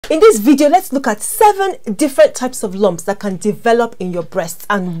In this video, let's look at 7 different types of lumps that can develop in your breasts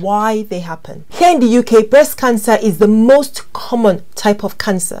and why they happen. Here in the UK, breast cancer is the most common type of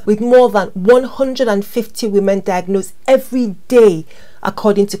cancer, with more than 150 women diagnosed every day,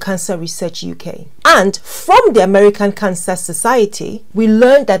 according to Cancer Research UK. And from the American Cancer Society, we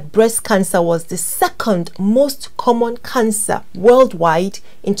learned that breast cancer was the second most common cancer worldwide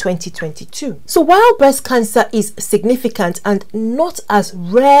in 2022. So while breast cancer is significant and not as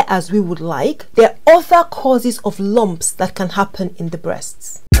rare as we would like, there are other causes of lumps that can happen in the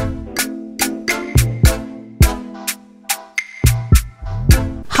breasts.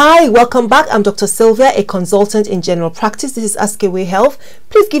 Hi, welcome back. I'm Dr. Sylvia, a consultant in general practice. This is AskAwayHealth.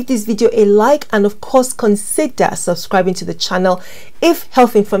 Please give this video a like and of course consider subscribing to the channel if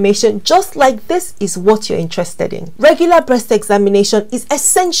health information just like this is what you're interested in. Regular breast examination is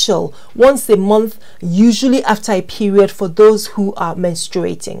essential once a month, usually after a period for those who are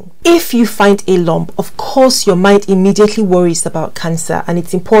menstruating. If you find a lump, of course your mind immediately worries about cancer, and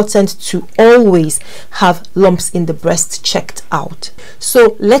it's important to always have lumps in the breast checked out.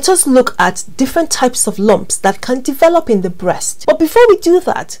 So let us look at different types of lumps that can develop in the breast. But before we do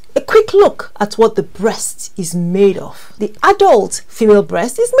that, a quick look at what the breast is made of. The adult female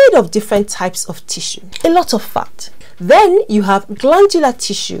breast is made of different types of tissue, a lot of fat. Then you have glandular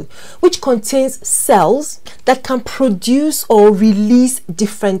tissue, which contains cells that can produce or release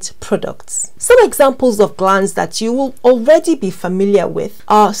different products. Some examples of glands that you will already be familiar with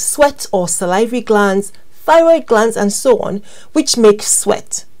are sweat or salivary glands, thyroid glands, and so on, which make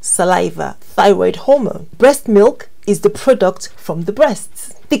sweat, saliva, thyroid hormone. Breast milk is the product from the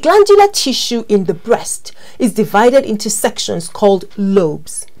breasts. The glandular tissue in the breast is divided into sections called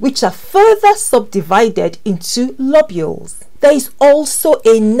lobes, which are further subdivided into lobules. There is also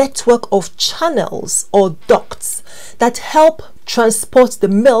a network of channels or ducts that help transport the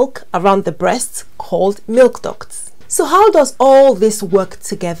milk around the breast, called milk ducts. So how does all this work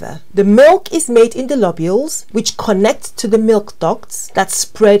together? The milk is made in the lobules, which connect to the milk ducts that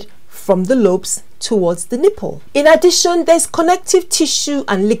spread from the lobes towards the nipple. In addition, there's connective tissue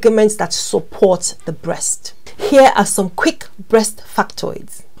and ligaments that support the breast. Here are some quick breast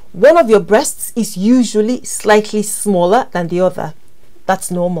factoids. One of your breasts is usually slightly smaller than the other. That's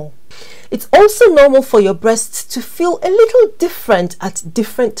normal. It's also normal for your breasts to feel a little different at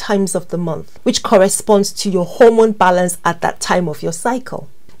different times of the month, which corresponds to your hormone balance at that time of your cycle.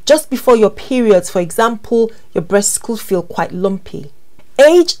 Just before your periods, for example, your breasts could feel quite lumpy.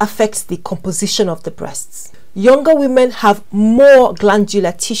 Age affects the composition of the breasts. Younger women have more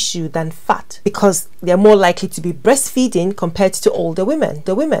glandular tissue than fat because they're more likely to be breastfeeding compared to older women.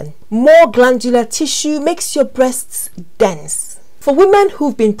 More glandular tissue makes your breasts dense. For women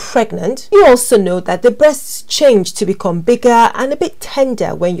who've been pregnant, you also know that the breasts change to become bigger and a bit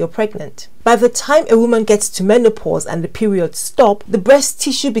tender when you're pregnant. By the time a woman gets to menopause and the periods stop, the breast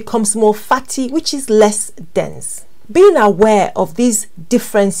tissue becomes more fatty, which is less dense. Being aware of these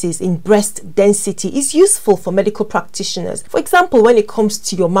differences in breast density is useful for medical practitioners. For example, when it comes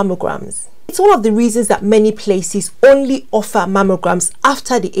to your mammograms. It's one of the reasons that many places only offer mammograms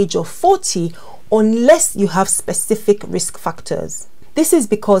after the age of 40 unless you have specific risk factors. This is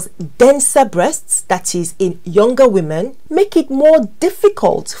because denser breasts, that is in younger women, make it more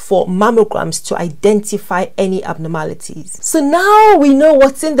difficult for mammograms to identify any abnormalities. So now we know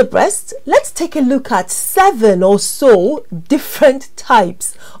what's in the breast, let's take a look at 7 or so different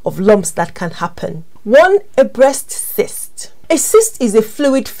types of lumps that can happen. 1. A breast cyst. A cyst is a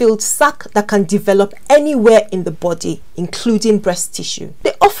fluid-filled sac that can develop anywhere in the body, including breast tissue.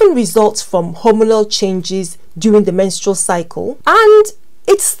 They often result from hormonal changes during the menstrual cycle, and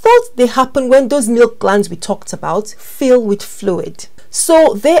it's thought they happen when those milk glands we talked about fill with fluid.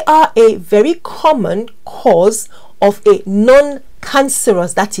 So they are a very common cause of a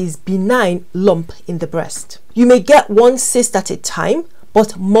non-cancerous, that is benign, lump in the breast. You may get one cyst at a time,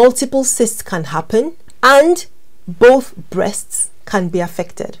 but multiple cysts can happen, and both breasts can be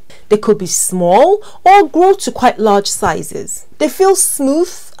affected. They could be small or grow to quite large sizes. They feel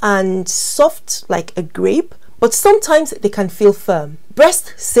smooth and soft like a grape, but sometimes they can feel firm.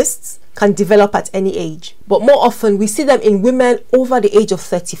 Breast cysts can develop at any age, but more often we see them in women over the age of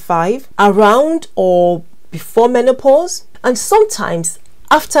 35, around or before menopause, and sometimes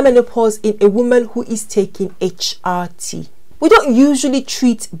after menopause in a woman who is taking HRT. We don't usually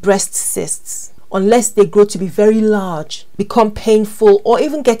treat breast cysts unless they grow to be very large, become painful, or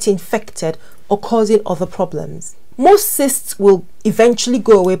even get infected or causing other problems. Most cysts will eventually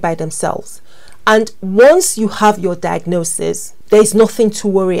go away by themselves, and once you have your diagnosis, there is nothing to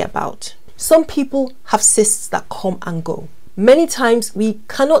worry about. Some people have cysts that come and go. Many times we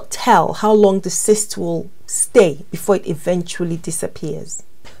cannot tell how long the cyst will stay before it eventually disappears.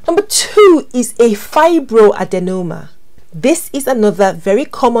 Number 2 is a fibroadenoma. This is another very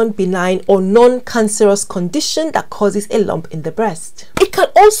common benign or non-cancerous condition that causes a lump in the breast. It can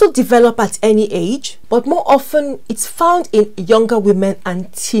also develop at any age, but more often it's found in younger women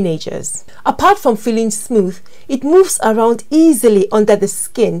and teenagers. Apart from feeling smooth, it moves around easily under the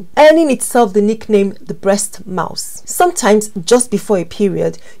skin, earning itself the nickname the breast mouse. Sometimes just before a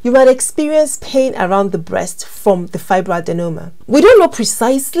period, you might experience pain around the breast from the fibroadenoma. We don't know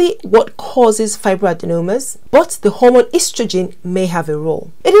precisely what causes fibroadenomas, but the hormone estrogen may have a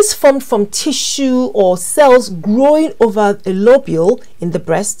role. It is formed from tissue or cells growing over a lobule in the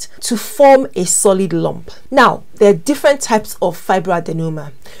breast to form a solid lump. Now, there are different types of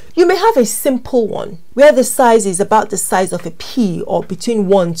fibroadenoma. You may have a simple one where the size is about the size of a pea or between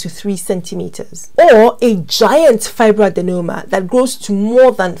 1 to 3 centimeters, or a giant fibroadenoma that grows to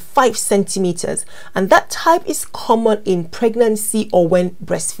more than 5 centimeters, and that type is common in pregnancy or when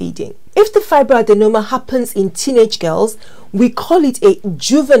breastfeeding. If the fibroadenoma happens in teenage girls, we call it a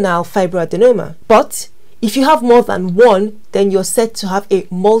juvenile fibroadenoma. But if you have more than one, then you're said to have a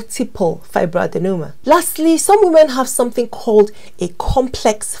multiple fibroadenoma. Lastly, some women have something called a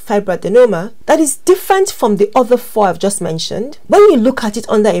complex fibroadenoma that is different from the other 4 I've just mentioned. When you look at it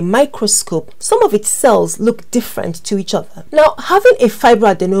under a microscope, some of its cells look different to each other. Now, having a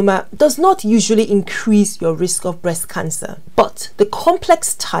fibroadenoma does not usually increase your risk of breast cancer, but the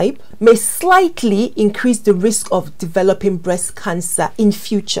complex type may slightly increase the risk of developing breast cancer in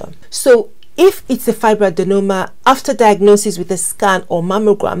future. So, if it's a fibroadenoma, after diagnosis with a scan or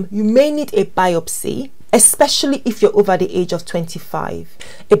mammogram, you may need a biopsy, especially if you're over the age of 25.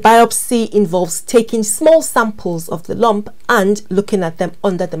 A biopsy involves taking small samples of the lump and looking at them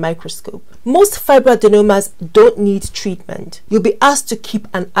under the microscope. Most fibroadenomas don't need treatment. You'll be asked to keep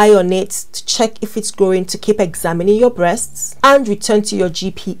an eye on it to check if it's growing, to keep examining your breasts, and return to your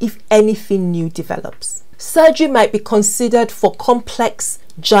GP if anything new develops. Surgery might be considered for complex,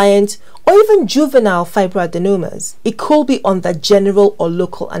 giant, or even juvenile fibroadenomas. It could be under general or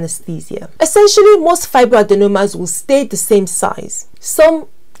local anesthesia. Essentially, most fibroadenomas will stay the same size. Some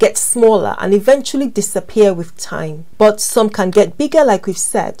get smaller and eventually disappear with time, but some can get bigger, like we've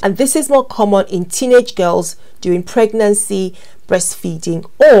said, and this is more common in teenage girls during pregnancy, breastfeeding,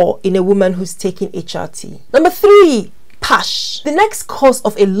 or in a woman who's taking HRT. Number 3, PASH. The next cause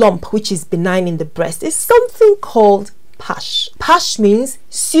of a lump which is benign in the breast is something called PASH. PASH means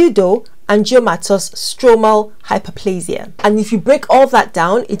pseudo-angiomatous stromal hyperplasia. And if you break all that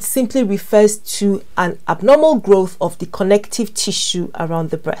down, it simply refers to an abnormal growth of the connective tissue around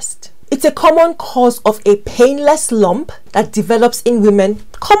the breast. It's a common cause of a painless lump that develops in women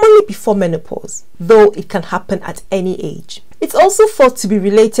commonly before menopause, though it can happen at any age. It's also thought to be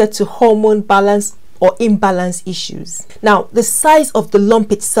related to hormone balance or imbalance issues. Now, the size of the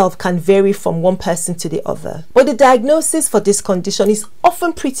lump itself can vary from one person to the other, but the diagnosis for this condition is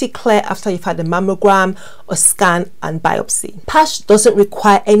often pretty clear after you've had a mammogram, a scan, and biopsy. PASH doesn't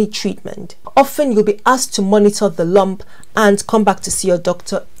require any treatment. Often you'll be asked to monitor the lump and come back to see your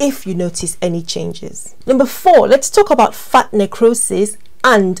doctor if you notice any changes. Number 4, let's talk about fat necrosis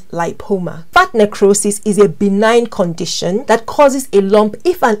and lipoma. Fat necrosis is a benign condition that causes a lump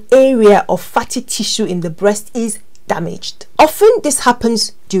if an area of fatty tissue in the breast is damaged. Often this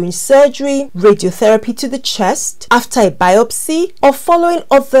happens during surgery, radiotherapy to the chest, after a biopsy, or following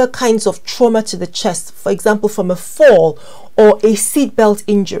other kinds of trauma to the chest, for example from a fall or a seatbelt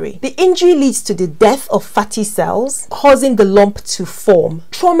injury. The injury leads to the death of fatty cells, causing the lump to form.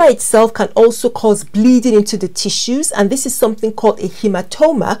 Trauma itself can also cause bleeding into the tissues, and this is something called a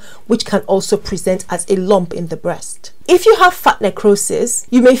hematoma, which can also present as a lump in the breast. If you have fat necrosis,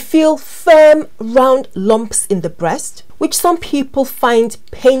 you may feel firm, round lumps in the breast, which some people find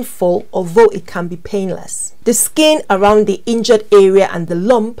painful, although it can be painless. The skin around the injured area and the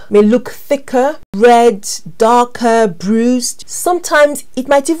lump may look thicker, red, darker, bruised. Sometimes it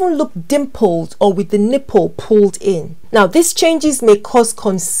might even look dimpled or with the nipple pulled in. Now, these changes may cause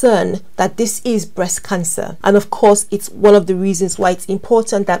concern that this is breast cancer, and of course it's one of the reasons why it's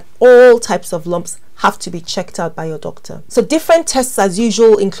important that all types of lumps have to be checked out by your doctor. So different tests as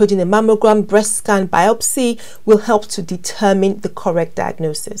usual, including a mammogram, breast scan, biopsy, will help to determine the correct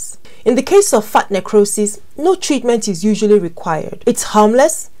diagnosis. In the case of fat necrosis, no treatment is usually required. It's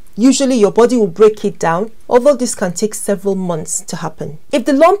harmless Usually your body will break it down, although this can take several months to happen. If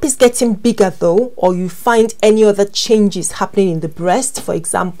the lump is getting bigger though, or you find any other changes happening in the breast, for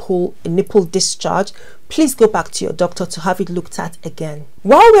example, a nipple discharge, please go back to your doctor to have it looked at again.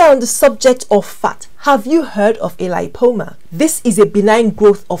 While we're on the subject of fat, have you heard of a lipoma? This is a benign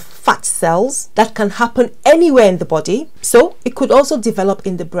growth of fat cells that can happen anywhere in the body, so it could also develop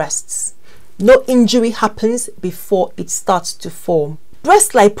in the breasts. No injury happens before it starts to form.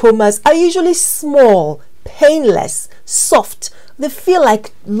 Breast lipomas are usually small, painless, soft. They feel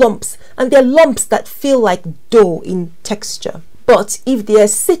like lumps, and they're lumps that feel like dough in texture. But if they are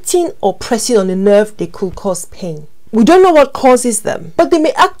sitting or pressing on a nerve, they could cause pain. We don't know what causes them, but they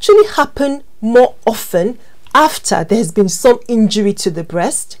may actually happen more often after there has been some injury to the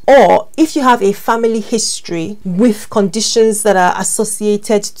breast, or if you have a family history with conditions that are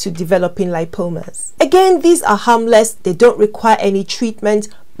associated to developing lipomas. Again, these are harmless, they don't require any treatment,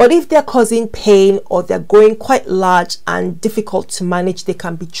 but if they're causing pain or they're growing quite large and difficult to manage, they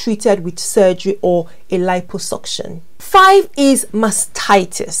can be treated with surgery or a liposuction. 5 is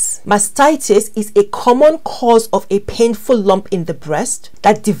mastitis. Mastitis is a common cause of a painful lump in the breast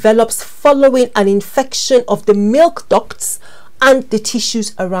that develops following an infection of the milk ducts and the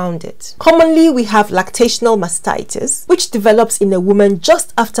tissues around it. Commonly, we have lactational mastitis, which develops in a woman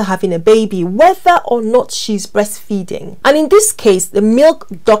just after having a baby, whether or not she's breastfeeding. And in this case, the milk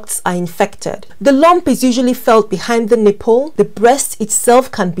ducts are infected. The lump is usually felt behind the nipple. The breast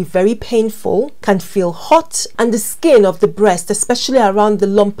itself can be very painful, can feel hot, and the skin of the breast, especially around the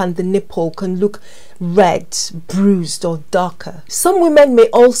lump and the nipple, can look red, bruised, or darker. Some women may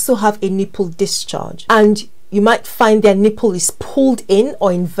also have a nipple discharge, and you might find their nipple is pulled in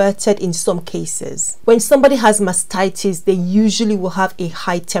or inverted in some cases. When somebody has mastitis, they usually will have a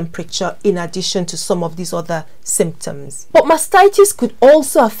high temperature in addition to some of these other symptoms. But mastitis could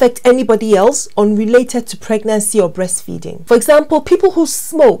also affect anybody else unrelated to pregnancy or breastfeeding. For example, people who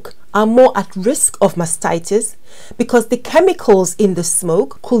smoke are more at risk of mastitis because the chemicals in the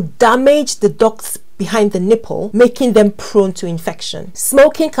smoke could damage the ducts behind the nipple, making them prone to infection.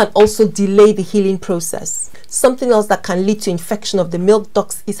 Smoking can also delay the healing process. Something else that can lead to infection of the milk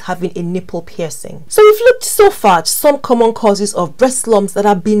ducts is having a nipple piercing. So we've looked so far at some common causes of breast lumps that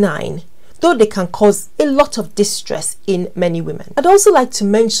are benign, though they can cause a lot of distress in many women. I'd also like to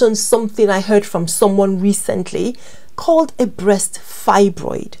mention something I heard from someone recently called a breast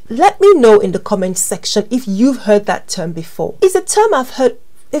fibroid. Let me know in the comment section if you've heard that term before. It's a term I've heard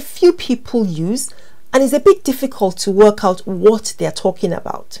a few people use, and it's a bit difficult to work out what they're talking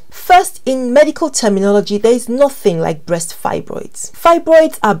about. First, in medical terminology, there is nothing like breast fibroids.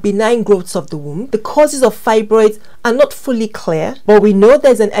 Fibroids are benign growths of the womb. The causes of fibroids are not fully clear, but we know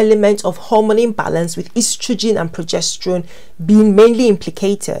there's an element of hormone imbalance with estrogen and progesterone being mainly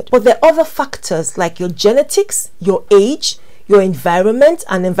implicated. But there are other factors like your genetics, your age, your environment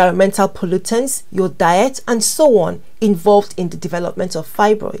and environmental pollutants, your diet, and so on involved in the development of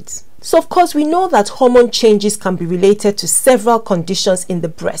fibroids. So of course we know that hormone changes can be related to several conditions in the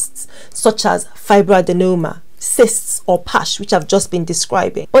breasts, such as fibroadenoma, cysts, or PASH, which I've just been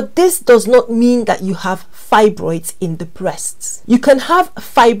describing. But this does not mean that you have fibroids in the breasts. You can have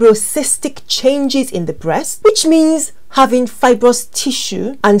fibrocystic changes in the breast, which means having fibrous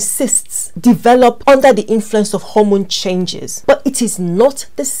tissue and cysts develop under the influence of hormone changes, but it is not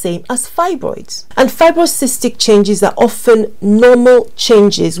the same as fibroids. And fibrocystic changes are often normal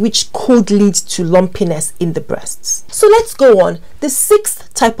changes which could lead to lumpiness in the breasts. So let's go on. The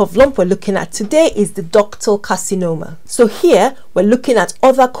 6th type of lump we're looking at today is the ductal carcinoma. So here we're looking at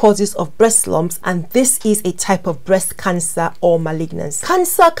other causes of breast lumps, and this is a type of breast cancer or malignancy.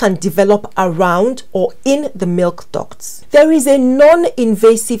 Cancer can develop around or in the milk duct. There is a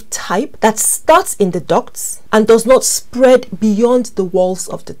non-invasive type that starts in the ducts and does not spread beyond the walls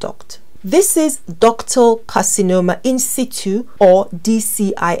of the duct. This is ductal carcinoma in situ, or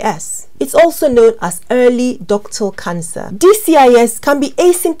DCIS. It's also known as early ductal cancer. DCIS can be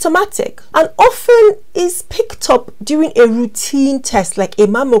asymptomatic and often is picked up during a routine test like a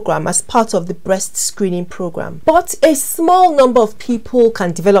mammogram as part of the breast screening program. But a small number of people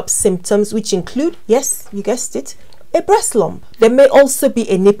can develop symptoms which include, yes, you guessed it, a breast lump. There may also be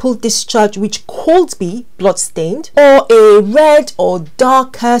a nipple discharge which could be blood-stained, or a red or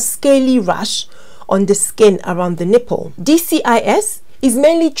darker scaly rash on the skin around the nipple. DCIS is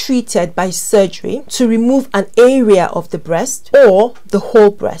mainly treated by surgery to remove an area of the breast or the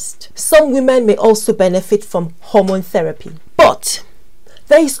whole breast. Some women may also benefit from hormone therapy. But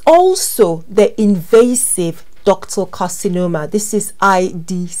there is also the invasive ductal carcinoma. This is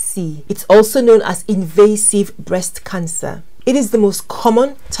IDC. It's also known as invasive breast cancer. It is the most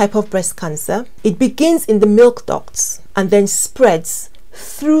common type of breast cancer. It begins in the milk ducts and then spreads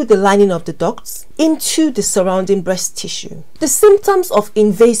through the lining of the ducts into the surrounding breast tissue. The symptoms of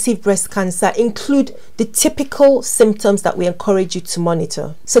invasive breast cancer include the typical symptoms that we encourage you to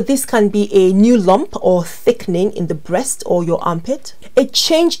monitor. So this can be a new lump or thickening in the breast or your armpit, a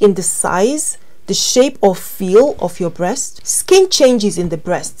change in the size, the shape or feel of your breast, skin changes in the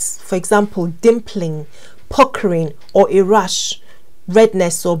breasts, for example, dimpling, puckering, or a rash,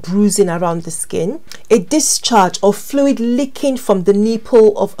 redness or bruising around the skin, a discharge or fluid leaking from the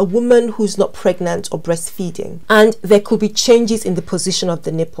nipple of a woman who's not pregnant or breastfeeding, and there could be changes in the position of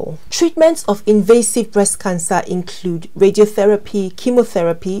the nipple. Treatments of invasive breast cancer include radiotherapy,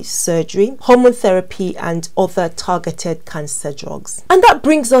 chemotherapy, surgery, hormone therapy, and other targeted cancer drugs. And that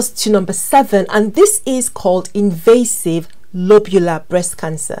brings us to number 7, and this is called invasive lobular breast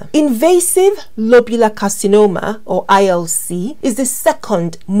cancer. Invasive lobular carcinoma, or ILC, is the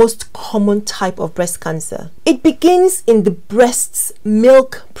second most common type of breast cancer. It begins in the breast's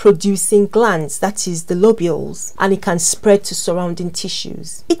milk producing glands, that is the lobules, and it can spread to surrounding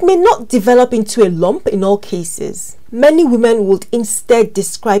tissues. It may not develop into a lump in all cases. Many women would instead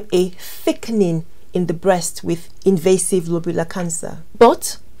describe a thickening in the breast with invasive lobular cancer.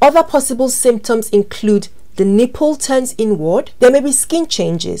 But other possible symptoms include the nipple turns inward. There may be skin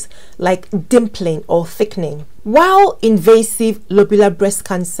changes like dimpling or thickening. While invasive lobular breast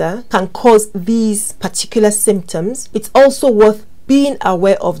cancer can cause these particular symptoms, it's also worth being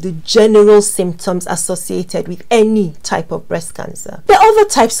aware of the general symptoms associated with any type of breast cancer. There are other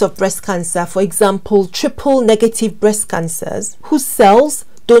types of breast cancer, for example, triple negative breast cancers, whose cells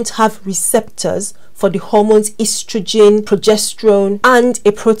don't have receptors for the hormones estrogen, progesterone, and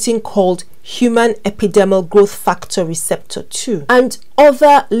a protein called human epidermal growth factor receptor 2, and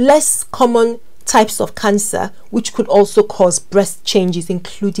other less common types of cancer which could also cause breast changes,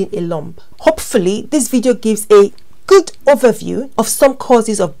 including a lump. Hopefully this video gives a good overview of some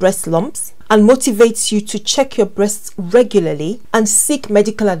causes of breast lumps and motivates you to check your breasts regularly and seek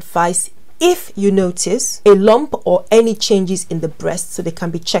medical advice if you notice a lump or any changes in the breast, so they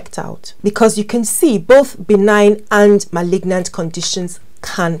can be checked out, because you can see both benign and malignant conditions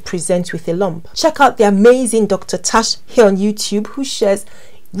can present with a lump. Check out the amazing Dr. Tash here on YouTube, who shares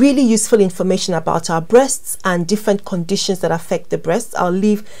really useful information about our breasts and different conditions that affect the breasts. I'll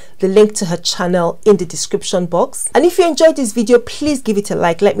leave the link to her channel in the description box. And if you enjoyed this video, please give it a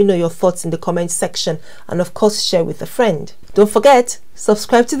like. Let me know your thoughts in the comment section, and of course share with a friend. Don't forget,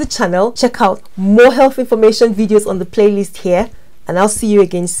 subscribe to the channel. Check out more health information videos on the playlist here, and I'll see you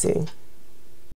again soon.